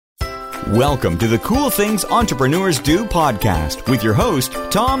Welcome to the Cool Things Entrepreneurs Do podcast with your host,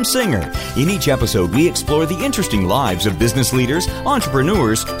 Tom Singer. In each episode, we explore the interesting lives of business leaders,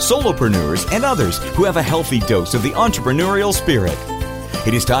 entrepreneurs, solopreneurs, and others who have a healthy dose of the entrepreneurial spirit.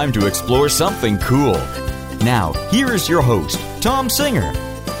 It is time to explore something cool. Now, here is your host, Tom Singer.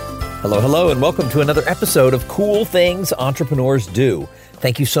 Hello, and welcome to another episode of Cool Things Entrepreneurs Do.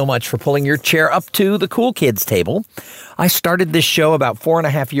 Thank you so much for pulling your chair up to the cool kids table. I started this show about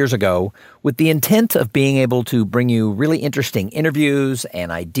 4.5 years ago with the intent of being able to bring you really interesting interviews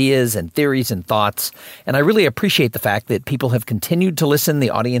and ideas and theories and thoughts. And I really appreciate the fact that people have continued to listen.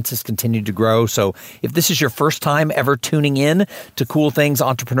 The audience has continued to grow. So if this is your first time ever tuning in to Cool Things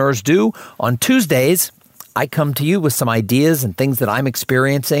Entrepreneurs Do, on Tuesdays, I come to you with some ideas and things that I'm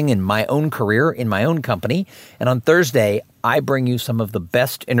experiencing in my own career, in my own company. And on Thursday, I bring you some of the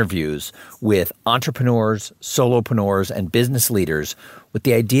best interviews with entrepreneurs, solopreneurs, and business leaders with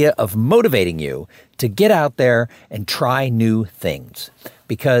the idea of motivating you to get out there and try new things.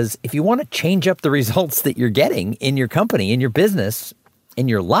 Because if you want to change up the results that you're getting in your company, in your business, in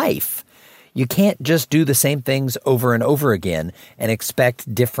your life, you can't just do the same things over and over again and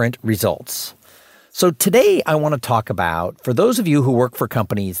expect different results. So today I want to talk about, for those of you who work for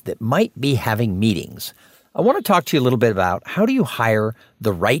companies that might be having meetings, I want to talk to you a little bit about how do you hire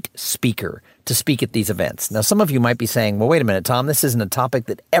the right speaker to speak at these events. Now, some of you might be saying, well, wait a minute, Tom, this isn't a topic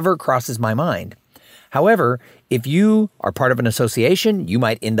that ever crosses my mind. However, if you are part of an association, you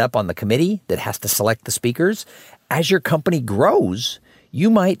might end up on the committee that has to select the speakers. As your company grows, you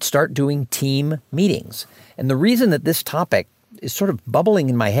might start doing team meetings. And the reason that this topic is sort of bubbling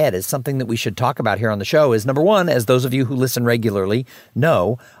in my head as something that we should talk about here on the show is, number one, as those of you who listen regularly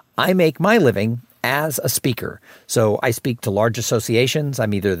know, I make my living as a speaker. So I speak to large associations.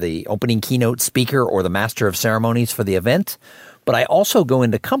 I'm either the opening keynote speaker or the master of ceremonies for the event. But I also go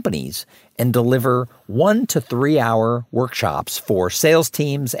into companies and deliver 1 to 3 hour workshops for sales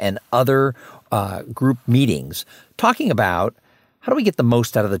teams and other group meetings, talking about how do we get the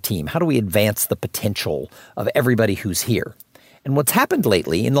most out of the team? How do we advance the potential of everybody who's here? And what's happened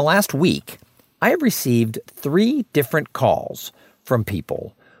lately, in the last week, I have received 3 different calls from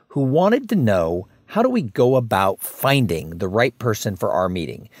people who wanted to know, how do we go about finding the right person for our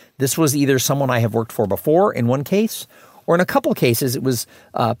meeting? This was either someone I have worked for before in one case, or in a couple of cases, it was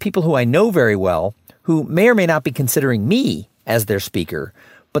people who I know very well who may or may not be considering me as their speaker,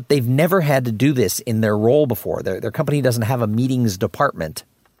 but they've never had to do this in their role before. Their company doesn't have a meetings department,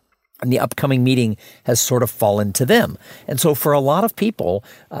 and the upcoming meeting has sort of fallen to them. And so for a lot of people,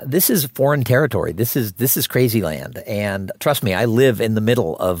 this is foreign territory. This is crazy land. And trust me, I live in the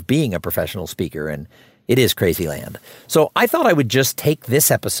middle of being a professional speaker, and it is crazy land. So I thought I would just take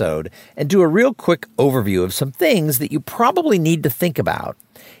this episode and do a real quick overview of some things that you probably need to think about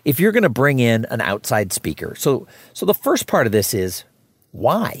if you're going to bring in an outside speaker. So the first part of this is,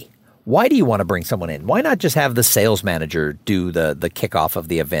 why? Why do you want to bring someone in? Why not just have the sales manager do the kickoff of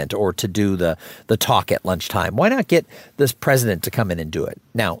the event or to do the talk at lunchtime? Why not get this president to come in and do it?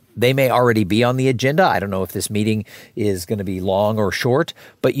 Now, they may already be on the agenda. I don't know if this meeting is going to be long or short,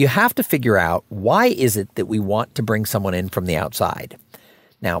 but you have to figure out, why is it that we want to bring someone in from the outside?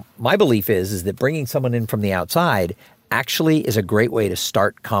 Now, my belief is that bringing someone in from the outside actually is a great way to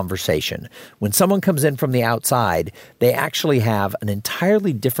start conversation. When someone comes in from the outside, they actually have an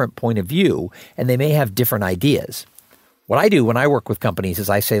entirely different point of view, and they may have different ideas. What I do when I work with companies is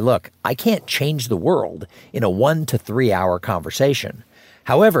I say, look, I can't change the world in a 1 to 3 hour conversation.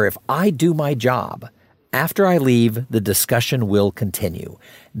 However, if I do my job, after I leave, the discussion will continue.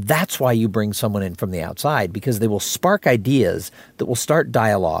 That's why you bring someone in from the outside, because they will spark ideas that will start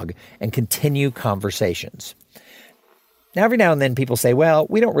dialogue and continue conversations. Now, every now and then people say, well,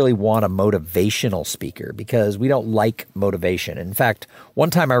 we don't really want a motivational speaker because we don't like motivation. In fact, one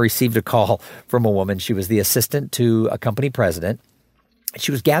time I received a call from a woman. She was the assistant to a company president.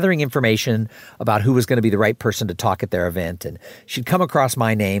 She was gathering information about who was going to be the right person to talk at their event. And she'd come across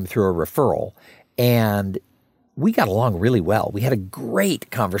my name through a referral. And we got along really well. We had a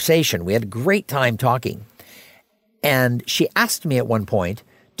great conversation. We had a great time talking. And she asked me at one point,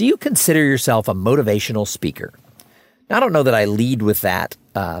 do you consider yourself a motivational speaker? I don't know that I lead with that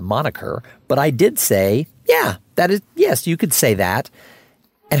moniker, but I did say, yes, you could say that.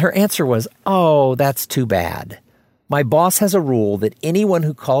 And her answer was, oh, that's too bad. My boss has a rule that anyone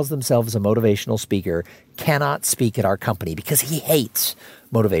who calls themselves a motivational speaker cannot speak at our company because he hates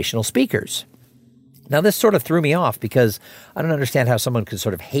motivational speakers. Now, this sort of threw me off because I don't understand how someone could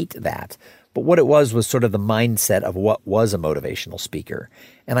sort of hate that. But what it was sort of the mindset of what was a motivational speaker.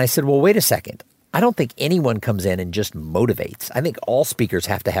 And I said, well, wait a second. I don't think anyone comes in and just motivates. I think all speakers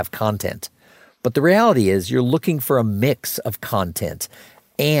have to have content. But the reality is you're looking for a mix of content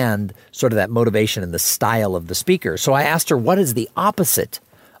and sort of that motivation and the style of the speaker. So I asked her, what is the opposite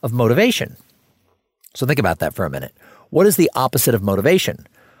of motivation? So think about that for a minute. What is the opposite of motivation?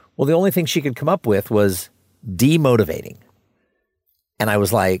 Well, the only thing she could come up with was demotivating. And I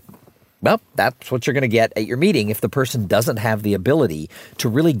was like, well, that's what you're going to get at your meeting if the person doesn't have the ability to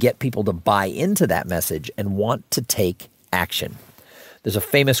really get people to buy into that message and want to take action. There's a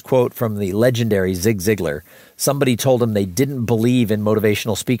famous quote from the legendary Zig Ziglar. Somebody told him they didn't believe in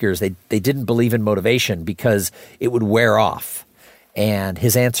motivational speakers. They didn't believe in motivation because it would wear off. And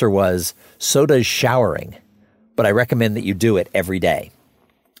his answer was, so does showering, but I recommend that you do it every day.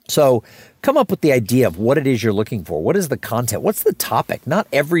 So come up with the idea of what it is you're looking for. What is the content? What's the topic? Not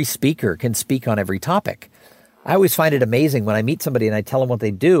every speaker can speak on every topic. I always find it amazing when I meet somebody and I tell them what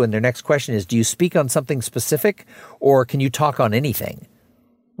they do, and their next question is, do you speak on something specific or can you talk on anything?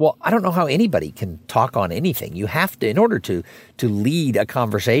 Well, I don't know how anybody can talk on anything. You have to, in order to lead a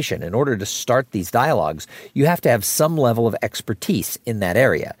conversation, in order to start these dialogues, you have to have some level of expertise in that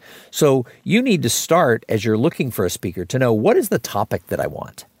area. So you need to start, as you're looking for a speaker, to know what is the topic that I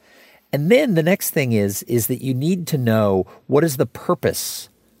want. And then the next thing is that you need to know what is the purpose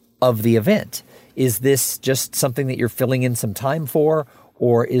of the event. Is this just something that you're filling in some time for,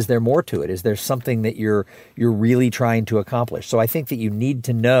 or is there more to it? Is there something that you're really trying to accomplish? So I think that you need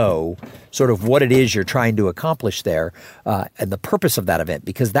to know sort of what it is you're trying to accomplish there and the purpose of that event,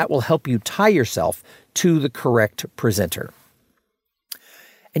 because that will help you tie yourself to the correct presenter.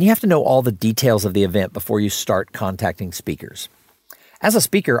 And you have to know all the details of the event before you start contacting speakers. As a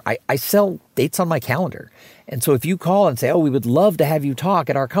speaker, I sell dates on my calendar. And so if you call and say, oh, we would love to have you talk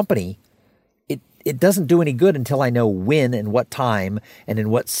at our company, it doesn't do any good until I know when and what time and in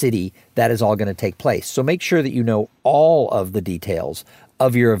what city that is all going to take place. So make sure that you know all of the details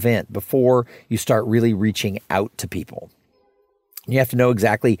of your event before you start really reaching out to people. You have to know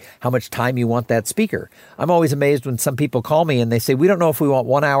exactly how much time you want that speaker. I'm always amazed when some people call me and they say, we don't know if we want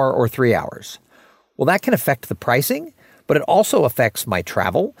 1 hour or 3 hours. Well, that can affect the pricing, but it also affects my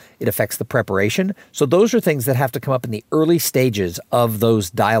travel. It affects the preparation. So those are things that have to come up in the early stages of those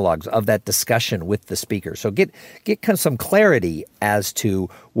dialogues, of that discussion with the speaker. So get some clarity as to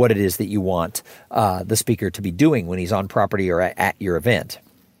what it is that you want the speaker to be doing when he's on property or at your event.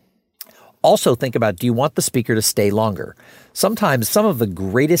 Also think about, do you want the speaker to stay longer? Sometimes some of the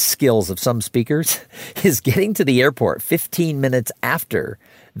greatest skills of some speakers is getting to the airport 15 minutes after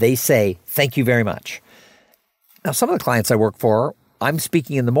they say, thank you very much. Now, some of the clients I work for, I'm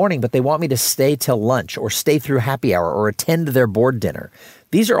speaking in the morning, but they want me to stay till lunch or stay through happy hour or attend their board dinner.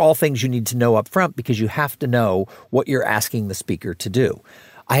 These are all things you need to know up front because you have to know what you're asking the speaker to do.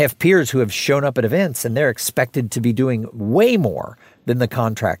 I have peers who have shown up at events and they're expected to be doing way more than the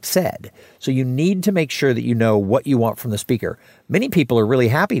contract said. So you need to make sure that you know what you want from the speaker. Many people are really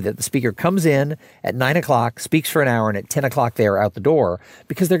happy that the speaker comes in at 9 o'clock, speaks for an hour, and at 10 o'clock they are out the door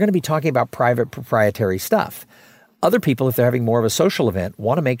because they're going to be talking about private proprietary stuff. Other people, if they're having more of a social event,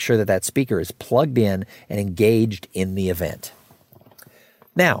 want to make sure that that speaker is plugged in and engaged in the event.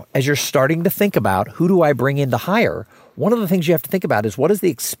 Now, as you're starting to think about who do I bring in to hire, one of the things you have to think about is what is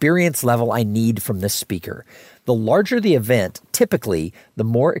the experience level I need from this speaker? The larger the event, typically, the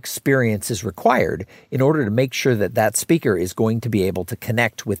more experience is required in order to make sure that that speaker is going to be able to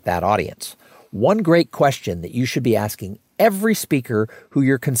connect with that audience. One great question that you should be asking every speaker who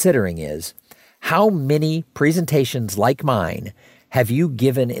you're considering is, how many presentations like mine have you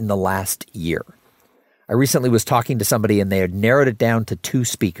given in the last year? I recently was talking to somebody and they had narrowed it down to 2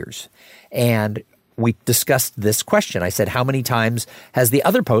 speakers. And we discussed this question. I said, how many times has the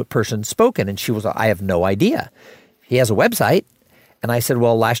other person spoken? And she was, I have no idea. He has a website. And I said,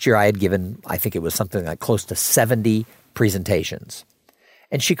 well, last year I had given, I think it was something like close to 70 presentations.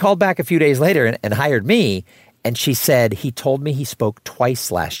 And she called back a few days later and hired me. And she said, he told me he spoke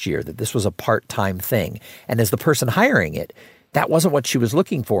twice last year, that this was a part-time thing. And as the person hiring it, that wasn't what she was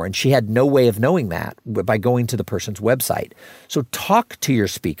looking for. And she had no way of knowing that by going to the person's website. So talk to your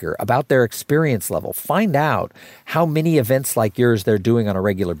speaker about their experience level. Find out how many events like yours they're doing on a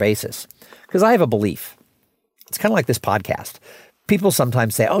regular basis. Because I have a belief. It's kind of like this podcast. People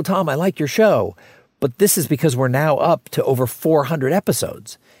sometimes say, oh, Tom, I like your show. But this is because we're now up to over 400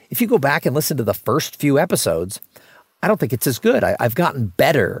 episodes. If you go back and listen to the first few episodes, I don't think it's as good. I've gotten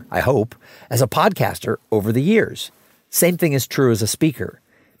better, I hope, as a podcaster over the years. Same thing is true as a speaker.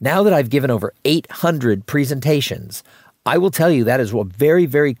 Now that I've given over 800 presentations, I will tell you that is a very,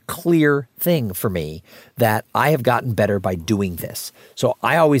 very clear thing for me that I have gotten better by doing this. So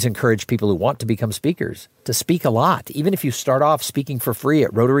I always encourage people who want to become speakers to speak a lot. Even if you start off speaking for free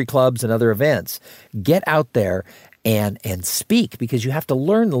at Rotary clubs and other events, get out there and speak, because you have to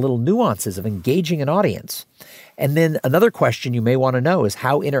learn the little nuances of engaging an audience. And then another question you may want to know is,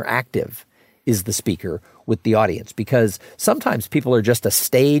 how interactive is the speaker with the audience? Because sometimes people are just a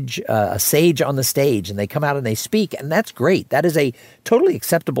sage on the stage, and they come out and they speak, and that's great. That is a totally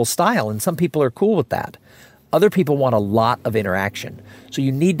acceptable style, and some people are cool with that. Other people want a lot of interaction. So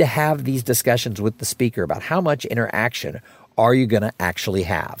you need to have these discussions with the speaker about how much interaction are you going to actually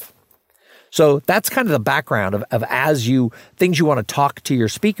have. So that's kind of the background of things you want to talk to your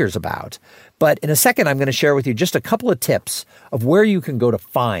speakers about. But in a second, I'm going to share with you just a couple of tips of where you can go to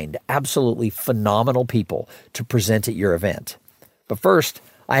find absolutely phenomenal people to present at your event. But first,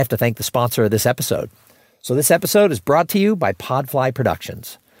 I have to thank the sponsor of this episode. So this episode is brought to you by Podfly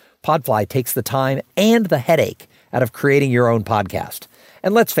Productions. Podfly takes the time and the headache out of creating your own podcast.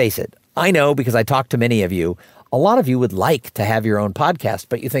 And let's face it, I know, because I talk to many of you, a lot of you would like to have your own podcast,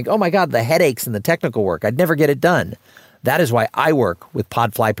 but you think, oh my God, the headaches and the technical work, I'd never get it done. That is why I work with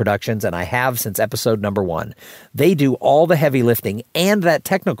Podfly Productions, and I have since episode number 1. They do all the heavy lifting and that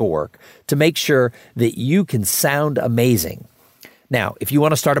technical work to make sure that you can sound amazing. Now, if you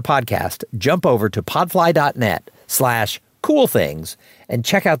want to start a podcast, jump over to podfly.net/coolthings and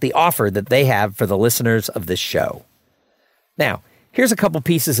check out the offer that they have for the listeners of this show. Now, here's a couple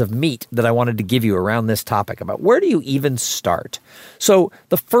pieces of meat that I wanted to give you around this topic about where do you even start. So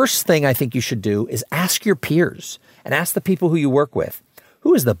the first thing I think you should do is ask your peers and ask the people who you work with,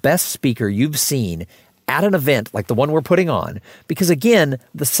 who is the best speaker you've seen at an event like the one we're putting on? Because again,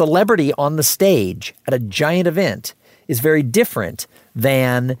 the celebrity on the stage at a giant event is very different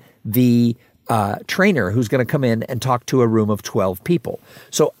than the trainer who's going to come in and talk to a room of 12 people.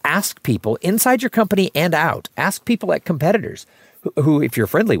 So ask people inside your company and out. Ask people at competitors who, if you're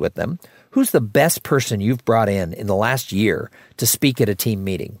friendly with them, who's the best person you've brought in the last year to speak at a team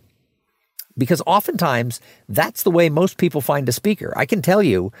meeting? Because oftentimes that's the way most people find a speaker. I can tell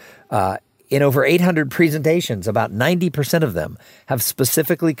you in over 800 presentations, about 90% of them have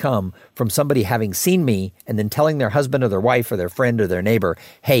specifically come from somebody having seen me and then telling their husband or their wife or their friend or their neighbor,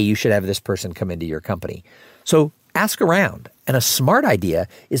 hey, you should have this person come into your company. So ask around. And a smart idea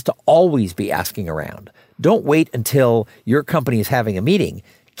is to always be asking around. Don't wait until your company is having a meeting.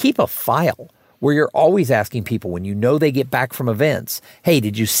 Keep a file where you're always asking people when you know they get back from events, hey,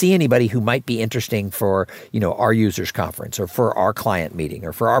 did you see anybody who might be interesting for, our users conference or for our client meeting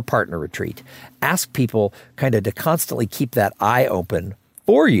or for our partner retreat? Ask people kind of to constantly keep that eye open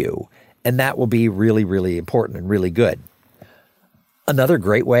for you, and that will be really, really important and really good. Another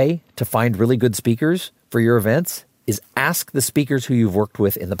great way to find really good speakers for your events is ask the speakers who you've worked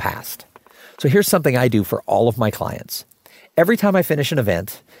with in the past. So here's something I do for all of my clients. Every time I finish an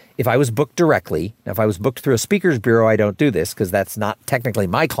event, if I was booked directly, now if I was booked through a speakers bureau, I don't do this because that's not technically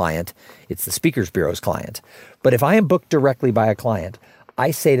my client, it's the speakers bureau's client. But if I am booked directly by a client,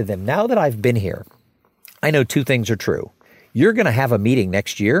 I say to them, now that I've been here, I know 2 things are true. You're going to have a meeting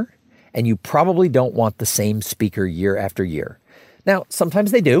next year, and you probably don't want the same speaker year after year. Now,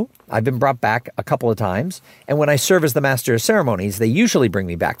 sometimes they do. I've been brought back a couple of times, and when I serve as the master of ceremonies, they usually bring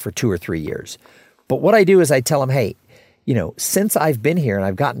me back for 2 or 3 years. But what I do is I tell them, hey, since I've been here and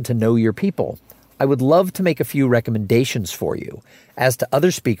I've gotten to know your people, I would love to make a few recommendations for you as to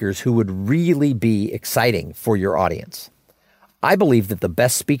other speakers who would really be exciting for your audience. I believe that the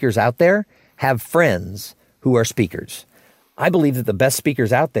best speakers out there have friends who are speakers. I believe that the best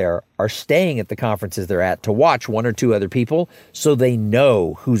speakers out there are staying at the conferences they're at to watch 1 or 2 other people so they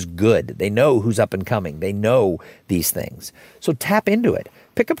know who's good. They know who's up and coming. They know these things. So tap into it.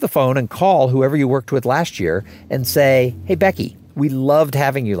 Pick up the phone and call whoever you worked with last year and say, hey, Becky, we loved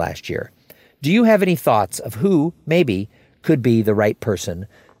having you last year. Do you have any thoughts of who maybe could be the right person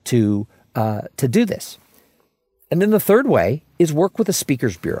to do this? And then the third way is work with a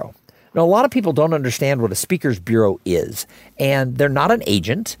speakers bureau. Now, a lot of people don't understand what a speakers bureau is, and they're not an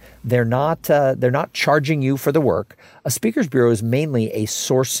agent. They're not charging you for the work. A speakers bureau is mainly a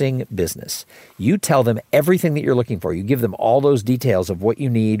sourcing business. You tell them everything that you're looking for. You give them all those details of what you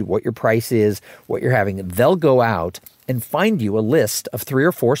need, what your price is, what you're having. They'll go out and find you a list of 3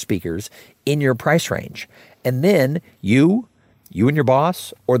 or 4 speakers in your price range. And then you and your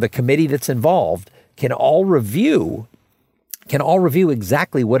boss or the committee that's involved can all review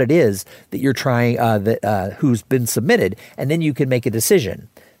exactly what it is that you're trying, who's been submitted, and then you can make a decision.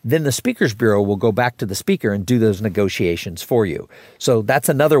 Then the speakers bureau will go back to the speaker and do those negotiations for you. So that's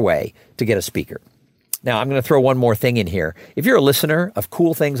another way to get a speaker. Now, I'm going to throw one more thing in here. If you're a listener of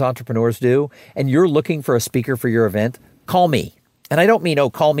Cool Things Entrepreneurs Do, and you're looking for a speaker for your event, call me. And I don't mean,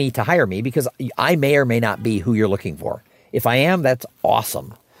 call me to hire me, because I may or may not be who you're looking for. If I am, that's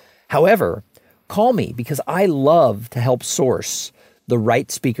awesome. However, call me because I love to help source the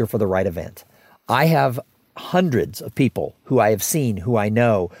right speaker for the right event. I have hundreds of people who I have seen, who I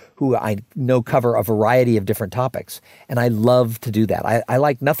know cover a variety of different topics. And I love to do that. I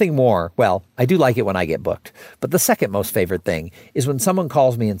like nothing more. Well, I do like it when I get booked. But the second most favorite thing is when someone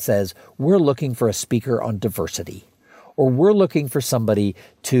calls me and says, we're looking for a speaker on diversity, or we're looking for somebody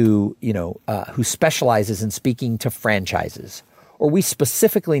to, who specializes in speaking to franchises, or we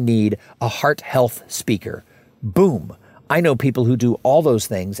specifically need a heart health speaker. Boom. I know people who do all those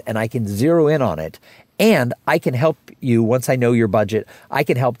things, and I can zero in on it. And I can help you, once I know your budget, I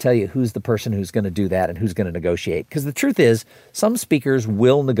can help tell you who's the person who's going to do that and who's going to negotiate. Because the truth is, some speakers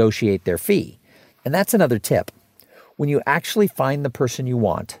will negotiate their fee. And that's another tip. When you actually find the person you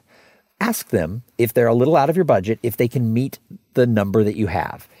want, ask them if they're a little out of your budget, if they can meet the number that you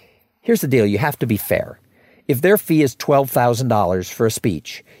have. Here's the deal. You have to be fair. If their fee is $12,000 for a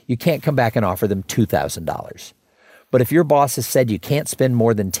speech, you can't come back and offer them $2,000. But if your boss has said you can't spend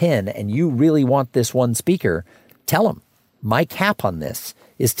more than 10 and you really want this one speaker, tell them, my cap on this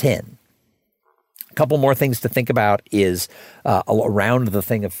is 10. A couple more things to think about is around the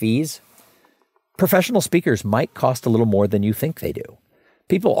thing of fees. Professional speakers might cost a little more than you think they do.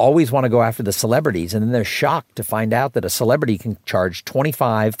 People always want to go after the celebrities, and then they're shocked to find out that a celebrity can charge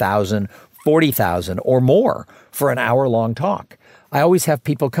 $25,000, $40,000 or more for an hour-long talk. I always have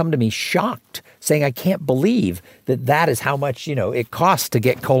people come to me shocked, saying, I can't believe that is how much, it costs to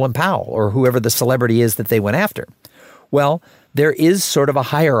get Colin Powell or whoever the celebrity is that they went after. Well, there is sort of a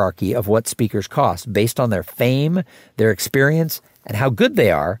hierarchy of what speakers cost based on their fame, their experience, and how good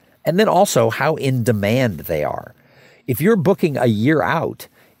they are, and then also how in demand they are. If you're booking a year out,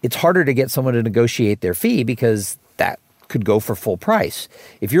 it's harder to get someone to negotiate their fee because that could go for full price.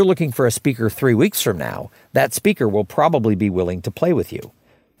 If you're looking for a speaker 3 weeks from now, that speaker will probably be willing to play with you.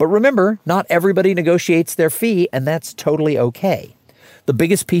 But remember, not everybody negotiates their fee, and that's totally okay. The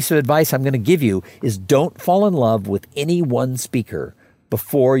biggest piece of advice I'm going to give you is don't fall in love with any one speaker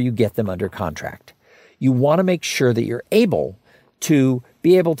before you get them under contract. You want to make sure that you're able to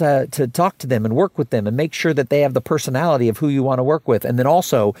talk to them and work with them and make sure that they have the personality of who you want to work with, and then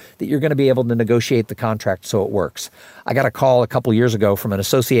also that you're going to be able to negotiate the contract so it works. I got a call a couple years ago from an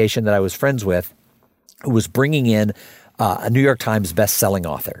association that I was friends with who was bringing in a New York Times best-selling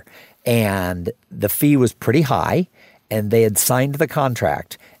author, and the fee was pretty high, and they had signed the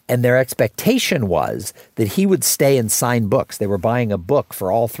contract, and their expectation was that he would stay and sign books. They were buying a book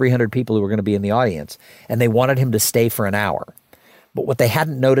for all 300 people who were going to be in the audience, and they wanted him to stay for an hour. But what they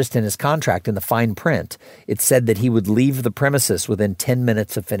hadn't noticed in his contract, in the fine print, it said that he would leave the premises within 10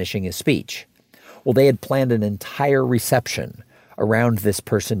 minutes of finishing his speech. Well, they had planned an entire reception around this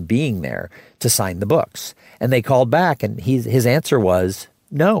person being there to sign the books. And they called back, and his answer was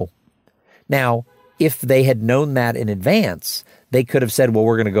no. Now, if they had known that in advance, they could have said, well,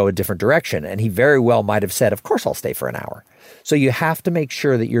 we're going to go a different direction. And he very well might have said, of course I'll stay for an hour. So you have to make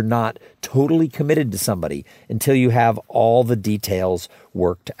sure that you're not totally committed to somebody until you have all the details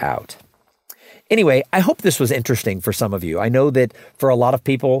worked out. Anyway, I hope this was interesting for some of you. I know that for a lot of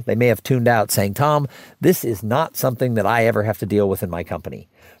people, they may have tuned out saying, Tom, this is not something that I ever have to deal with in my company.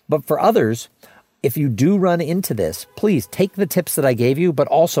 But for others, if you do run into this, please take the tips that I gave you, but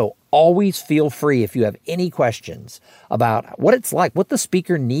also always feel free if you have any questions about what it's like, what the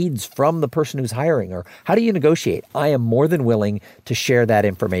speaker needs from the person who's hiring, or how do you negotiate. I am more than willing to share that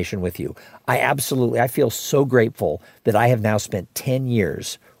information with you. I feel so grateful that I have now spent 10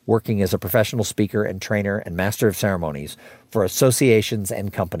 years working as a professional speaker and trainer and master of ceremonies for associations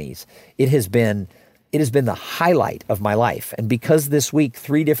and companies. It has been the highlight of my life. And because this week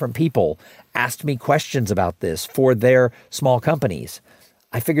 3 different people asked me questions about this for their small companies,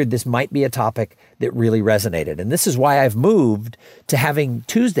 I figured this might be a topic that really resonated. And this is why I've moved to having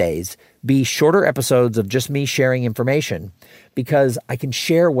Tuesdays be shorter episodes of just me sharing information, because I can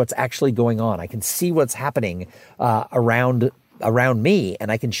share what's actually going on. I can see what's happening around me,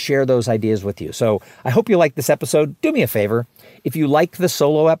 and I can share those ideas with you. So I hope you like this episode. Do me a favor. If you like the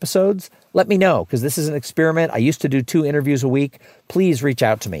solo episodes, let me know, because this is an experiment. I used to do 2 interviews a week. Please reach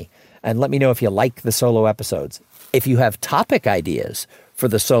out to me and let me know if you like the solo episodes. If you have topic ideas for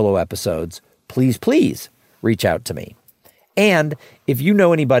the solo episodes, please reach out to me. And if you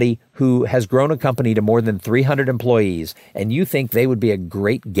know anybody who has grown a company to more than 300 employees and you think they would be a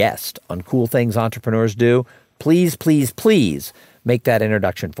great guest on Cool Things Entrepreneurs Do, please make that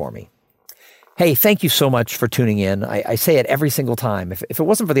introduction for me. Hey, thank you so much for tuning in. I say it every single time. If it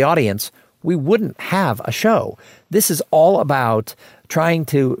wasn't for the audience, we wouldn't have a show. This is all about trying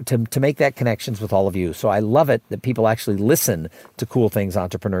to make that connections with all of you. So I love it that people actually listen to Cool Things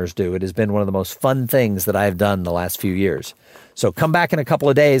Entrepreneurs Do. It has been one of the most fun things that I've done the last few years. So come back in a couple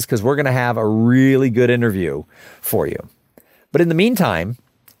of days because we're going to have a really good interview for you. But in the meantime,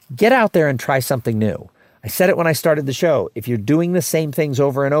 get out there and try something new. I said it when I started the show. If you're doing the same things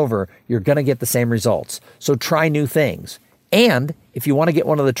over and over, you're going to get the same results. So try new things. And if you want to get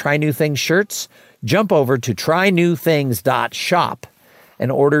one of the Try New Things shirts, jump over to trynewthings.shop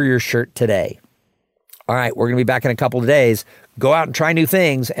and order your shirt today. All right, we're going to be back in a couple of days. Go out and try new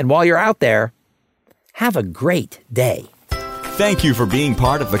things. And while you're out there, have a great day. Thank you for being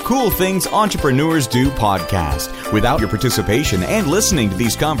part of the Cool Things Entrepreneurs Do podcast. Without your participation and listening to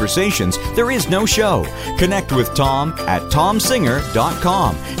these conversations, there is no show. Connect with Tom at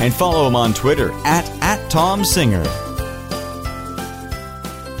tomsinger.com and follow him on Twitter at @TomSinger.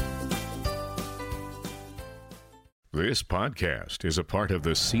 This podcast is a part of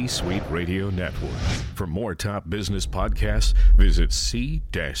the C-Suite Radio Network. For more top business podcasts, visit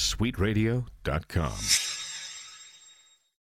c-suiteradio.com.